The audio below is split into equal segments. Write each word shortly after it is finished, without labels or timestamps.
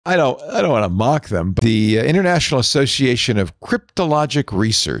I don't want to mock them, but the International Association of Cryptologic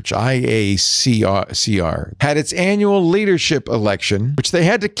Research, IACR, had its annual leadership election, which they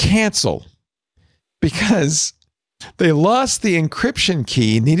had to cancel because they lost the encryption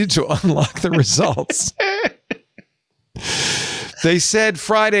key needed to unlock the results. They said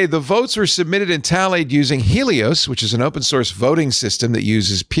Friday the votes were submitted and tallied using Helios, which is an open source voting system that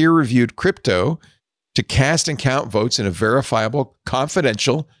uses peer-reviewed crypto to cast and count votes in a verifiable,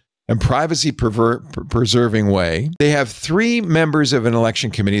 confidential, and privacy-preserving way. They have 3 members of an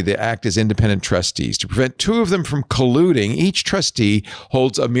election committee that act as independent trustees. To prevent 2 of them from colluding, each trustee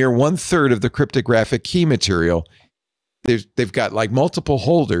holds a mere 1/3 of the cryptographic key material. They've got like multiple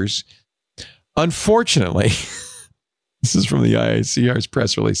holders. Unfortunately, this is from the IACR's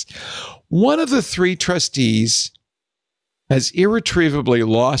press release, one of the 3 trustees has irretrievably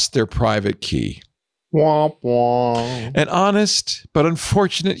lost their private key. Womp womp. An honest but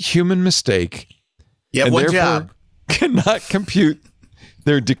unfortunate human mistake. Yeah, one job. Cannot compute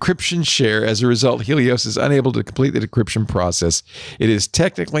their decryption share. As a result, Helios is unable to complete the decryption process. It is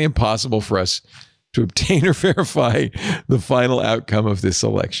technically impossible for us to obtain or verify the final outcome of this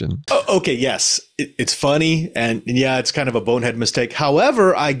election. Oh, okay, yes. It's funny, and yeah, it's kind of a bonehead mistake.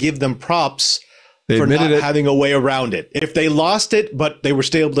 However, I give them props for not having a way around it. If they lost it, but they were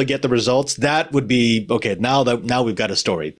still able to get the results, that would be okay. Now we've got a story.